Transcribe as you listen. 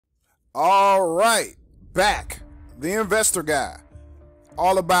All right, back. The investor guy.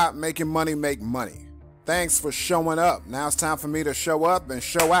 All about making money make money. Thanks for showing up. Now it's time for me to show up and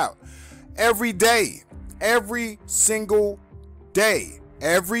show out. Every day, every single day,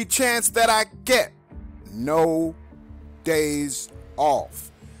 every chance that I get, no days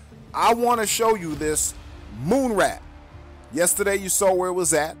off. I want to show you this Moonrat. Yesterday you saw where it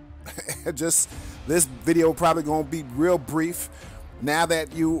was at. Just this video probably going to be real brief. Now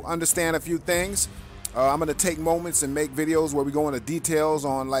that you understand a few things, I'm going to take moments and make videos where we go into details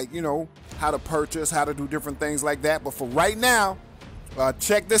on, like, you know, how to purchase, how to do different things like that. But for right now,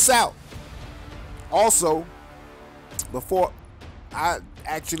 check this out. Also, before I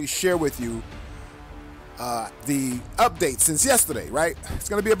actually share with you the update since yesterday, right? It's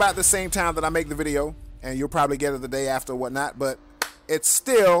going to be about the same time that I make the video, and you'll probably get it the day after or whatnot, but it's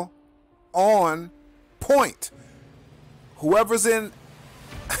still on point. Whoever's in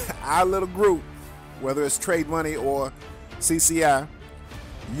our little group, whether it's Trade Money or CCI,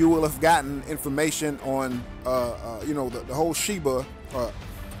 you will have gotten information on, you know, the whole Shiba,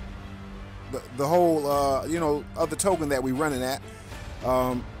 the whole, you know, other token that we're running at.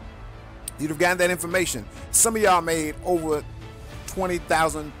 You'd have gotten that information. Some of y'all made over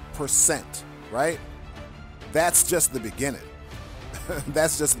 20,000%, right? That's just the beginning.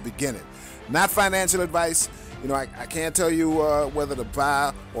 That's just the beginning. Not financial advice. You know, I can't tell you whether to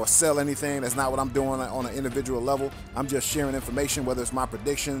buy or sell anything. That's not what I'm doing on an individual level. I'm just sharing information, whether it's my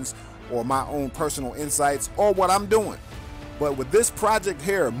predictions or my own personal insights or what I'm doing. But with this project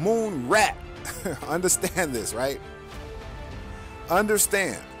here, Moonrat, understand this, right?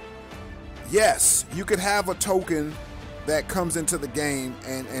 Understand. Yes, you could have a token that comes into the game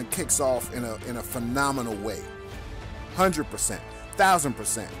and kicks off in a phenomenal way. 100%,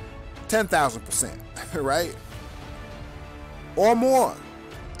 1,000%, 10,000%, right? Or more.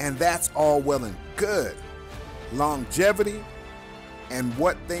 And that's all well and good. Longevity and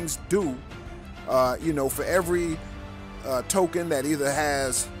what things do, you know, for every token that either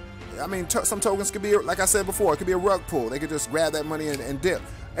has, I mean, some tokens could be, like I said before, it could be a rug pull. They could just grab that money and dip.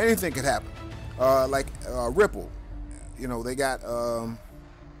 Anything could happen. Like Ripple, you know, they got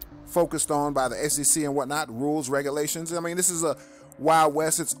focused on by the SEC and whatnot, rules, regulations. I mean, this is a Wild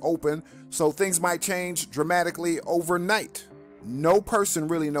West, it's open, so things might change dramatically overnight. No person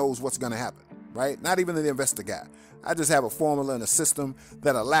really knows what's going to happen, right? Not even the investor guy. I just have a formula and a system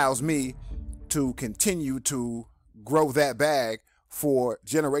that allows me to continue to grow that bag for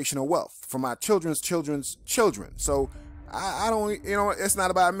generational wealth, for my children's children's children. So I don't, you know, it's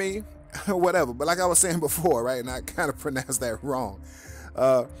not about me, whatever. But like I was saying before, right, and I kind of pronounced that wrong.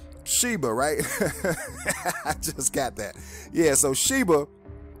 Shiba, right? I just got that. Yeah, so Shiba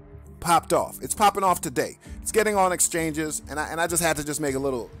popped off. It's popping off today. It's getting on exchanges, and I just had to just make a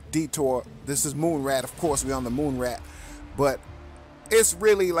little detour. This is Moonrat, of course, we're on the Moonrat, but it's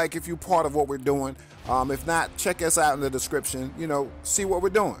really like, if you're part of what we're doing, if not, check us out in the description, you know, see what we're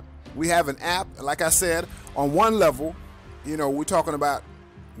doing. We have an app, like I said, on one level, you know, we're talking about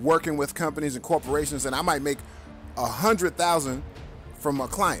working with companies and corporations, and I might make 100,000 from a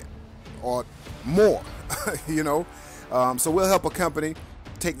client or more, you know. So we'll help a company,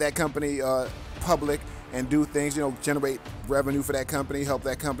 take that company public and do things, you know, generate revenue for that company, help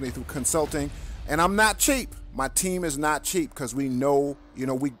that company through consulting. And I'm not cheap. My team is not cheap, because we know, you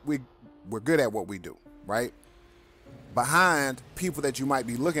know, we're good at what we do, right? Behind people that you might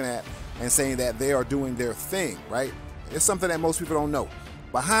be looking at and saying that they are doing their thing, right? It's something that most people don't know.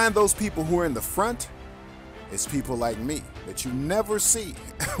 Behind those people who are in the front, it's people like me that you never see.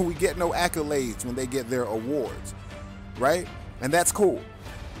 We get no accolades when they get their awards, right? And that's cool.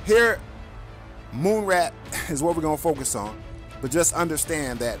 Here, Moonrat is what we're going to focus on. But just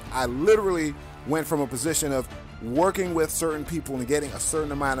understand that I literally went from a position of working with certain people and getting a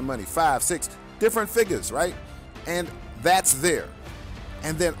certain amount of money, 5, 6 different figures, right? And that's there.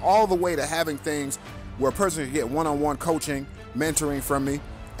 And then all the way to having things where a person can get one-on-one coaching, mentoring from me.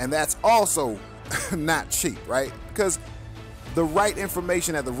 And that's also not cheap, right? Because the right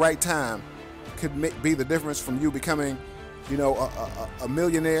information at the right time could be the difference from you becoming, you know, a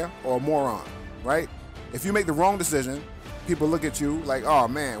millionaire or a moron, right? If you make the wrong decision, people look at you like, oh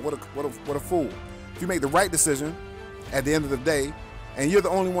man, what a fool. If you make the right decision at the end of the day, and you're the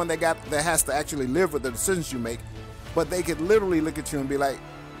only one that has to actually live with the decisions you make, but they could literally look at you and be like,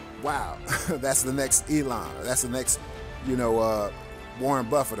 wow, that's the next Elon, or that's the next, you know, Warren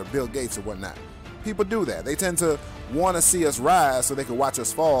Buffett or Bill Gates or whatnot. People do that. They tend to want to see us rise so they can watch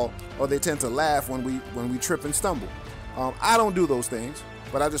us fall, or they tend to laugh when we trip and stumble. I don't do those things,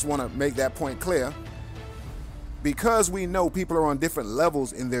 but I just want to make that point clear. because we know people are on different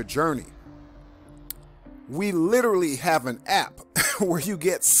levels in their journey, we literally have an app where you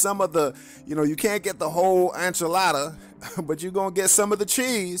get some of the, you can't get the whole enchilada, but you're going to get some of the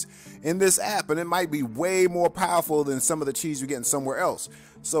cheese in this app. And it might be way more powerful than some of the cheese you're getting somewhere else.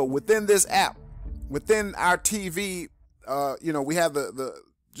 So within this app, within our TV, we have the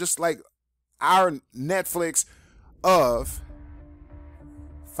just like our Netflix of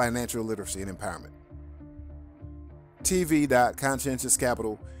financial literacy and empowerment.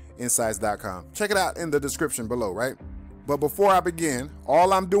 tv.conscientiouscapitalinsights.com. Check it out in the description below, right? But before I begin,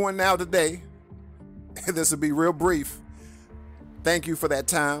 all I'm doing now today, and this will be real brief, thank you for that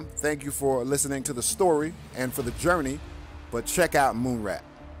time. Thank you for listening to the story and for the journey, but check out Moonrat.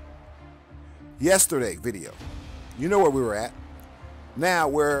 Yesterday video, you know where we were at. Now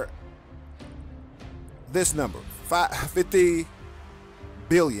we're this number,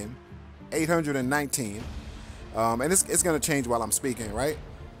 50,819,000,000. And it's going to change while I'm speaking, right?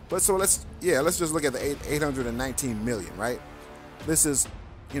 But so let's just look at the 819 million, right? This is,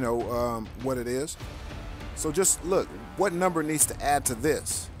 what it is. So just look, what number needs to add to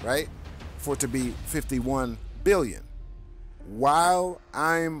this, right? For it to be 51 billion. While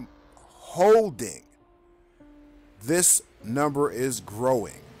I'm holding, this number is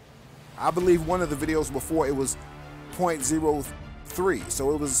growing. I believe one of the videos before it was 0.03.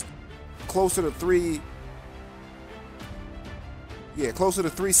 So it was closer to 3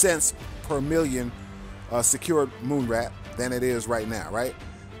 cents per million secured Moonrat than it is right now, right?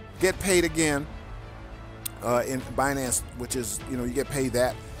 Get paid again in Binance, which is, you get paid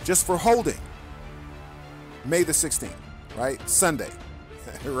that just for holding. May the 16th, right? Sunday,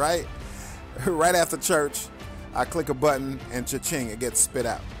 right? Right after church, I click a button and cha-ching, it gets spit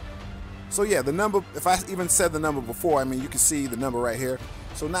out. So yeah, the number, if I even said the number before, I mean, you can see the number right here.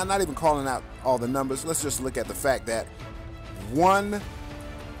 So not even calling out all the numbers, let's just look at the fact that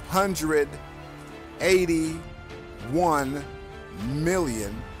 181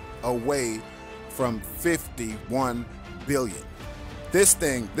 million away from 51 billion.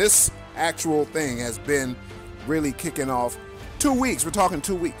 This actual thing has been really kicking off 2 weeks. We're talking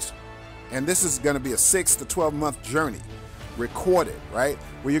 2 weeks. And this is going to be a 6 to 12 month journey recorded, right?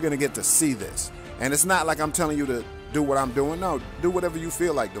 Where you're going to get to see this. And it's not like I'm telling you to do what I'm doing. No, do whatever you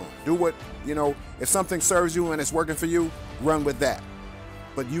feel like doing. Do what, if something serves you and it's working for you, run with that.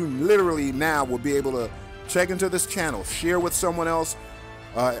 But you literally now will be able to check into this channel, share with someone else.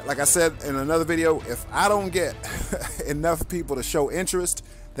 Like I said in another video, if I don't get enough people to show interest,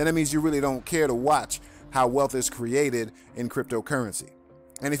 then it means you really don't care to watch how wealth is created in cryptocurrency.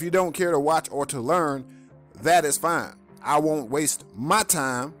 And if you don't care to watch or to learn, that is fine. I won't waste my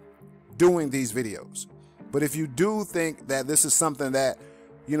time doing these videos. But if you do think that this is something that,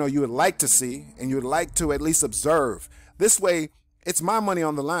 you would like to see and you would like to at least observe, this way, it's my money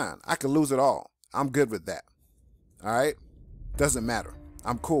on the line. I could lose it all. I'm good with that. All right? Doesn't matter.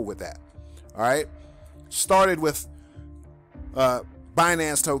 I'm cool with that. All right? Started with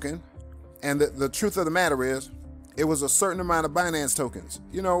Binance token. And the truth of the matter is, it was a certain amount of Binance tokens,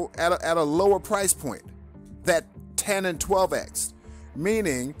 at a lower price point, that 10 and 12x,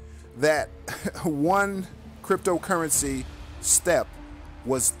 meaning that one cryptocurrency step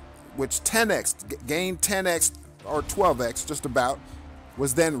which 10x, gained 10x or 12x just about,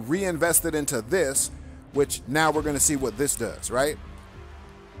 was then reinvested into this, which now we're going to see what this does, right?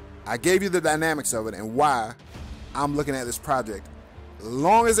 I gave you the dynamics of it and why I'm looking at this project. As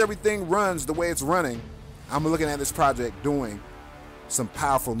long as everything runs the way it's running, I'm looking at this project doing some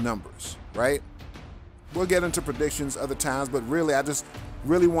powerful numbers, right? We'll get into predictions other times, but really, I just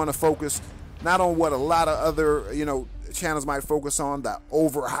really want to focus not on what a lot of other, channels might focus on, the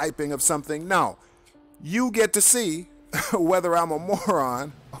overhyping of something. No, you get to see whether I'm a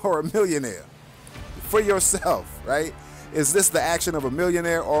moron or a millionaire for yourself, right? Is this the action of a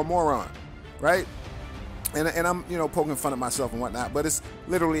millionaire or a moron, right? And I'm, poking fun at myself and whatnot, but it's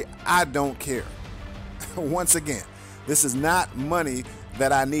literally, I don't care. Once again, this is not money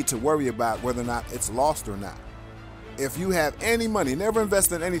that I need to worry about whether or not it's lost or not. If you have any money, never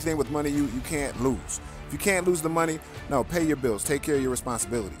invest in anything with money you can't lose. If you can't lose the money, no, pay your bills, take care of your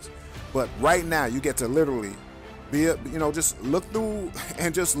responsibilities. But right now, you get to literally be, just look through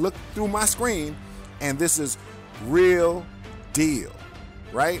my screen, and this is real deal,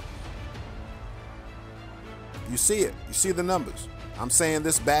 right? You see it. You see the numbers. I'm saying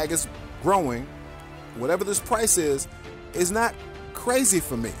this bag is growing. Whatever this price is not crazy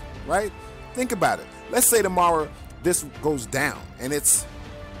for me, right? Think about it. Let's say tomorrow this goes down and it's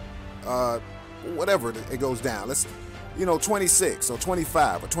whatever it goes down. Let's 26 or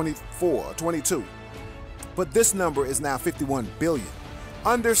 25 or 24 or 22. but this number is now 51 billion.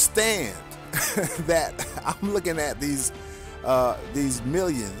 Understand that I'm looking at these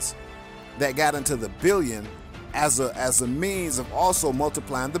millions that got into the billion as a means of also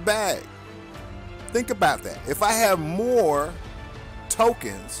multiplying the bag. Think about that. If I have more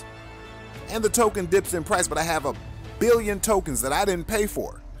tokens and the token dips in price, but I have a billion tokens that I didn't pay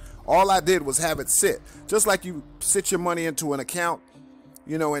for, all I did was have it sit. Just like you sit your money into an account,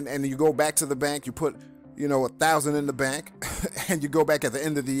 you know, and you go back to the bank, you put, you know, 1,000 in the bank and you go back at the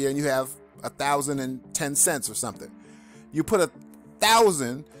end of the year and you have 1,010 cents or something. You put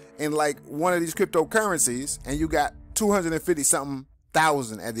 1,000 in like one of these cryptocurrencies and you got 250 something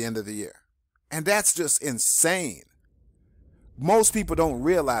thousand at the end of the year. And that's just insane. Most people don't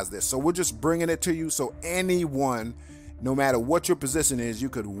realize this. So we're just bringing it to you so anyone, no matter what your position is, you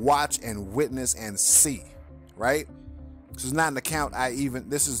could watch and witness and see, right? This is not an account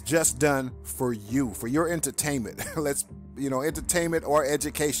this is just done for you, for your entertainment. Let's, you know, entertainment or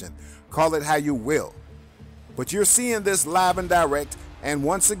education. Call it how you will. But you're seeing this live and direct. And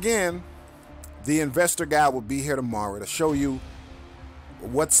once again, the investor guy will be here tomorrow to show you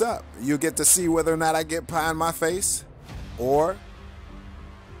what's up. You get to see whether or not I get pie in my face, or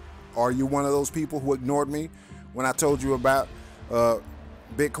are you one of those people who ignored me when I told you about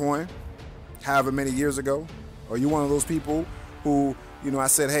Bitcoin however many years ago? Are you one of those people who, you know, I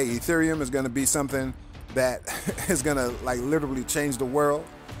said, hey, Ethereum is going to be something that is going to like literally change the world?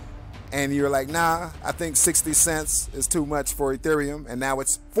 And you're like, nah, I think 60 cents is too much for Ethereum, and now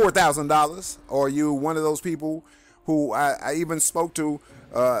it's $4,000. Or are you one of those people who I even spoke to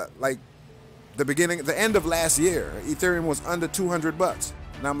like the end of last year, Ethereum was under 200 bucks.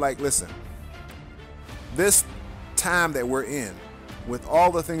 And I'm like, listen, this time that we're in with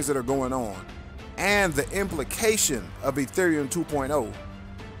all the things that are going on and the implication of Ethereum 2.0,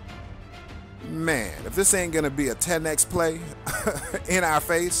 man, if this ain't gonna be a 10x play in our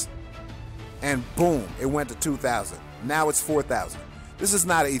face, and boom, it went to 2,000. Now it's 4,000. This is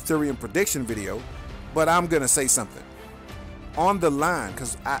not an Ethereum prediction video, but I'm gonna say something on the line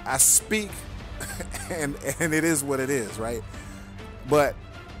because I speak and it is what it is, right? But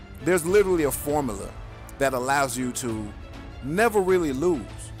there's literally a formula that allows you to never really lose.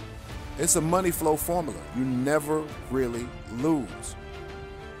 It's a money flow formula. You never really lose.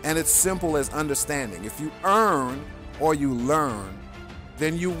 And it's simple as understanding. If you earn or you learn,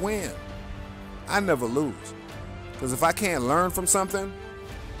 then you win. I never lose. Because if I can't learn from something,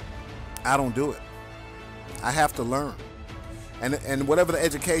 I don't do it. I have to learn. And whatever the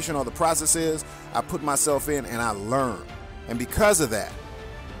education or the process is, I put myself in and I learn. And because of that,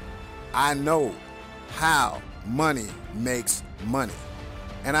 I know how money makes money.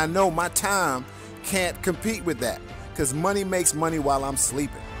 And I know my time can't compete with that because money makes money while I'm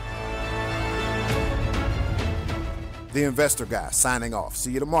sleeping. The Investor Guy signing off.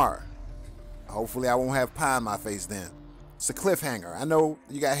 See you tomorrow. Hopefully I won't have pie in my face then. It's a cliffhanger. I know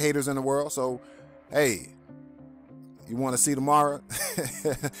you got haters in the world, so hey, you want to see tomorrow?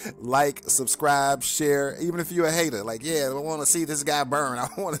 Like, subscribe, share. Even if you're a hater, like, yeah, I want to see this guy burn. I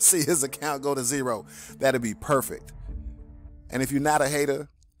want to see his account go to zero. That'd be perfect. And if you're not a hater,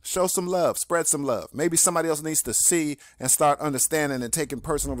 show some love, spread some love. Maybe somebody else needs to see and start understanding and taking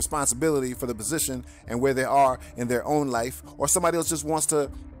personal responsibility for the position and where they are in their own life. Or somebody else just wants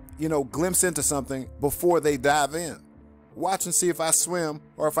to, you know, glimpse into something before they dive in. Watch and see if I swim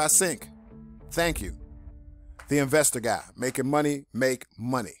or if I sink. Thank you. The Investor Guy, making money make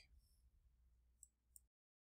money.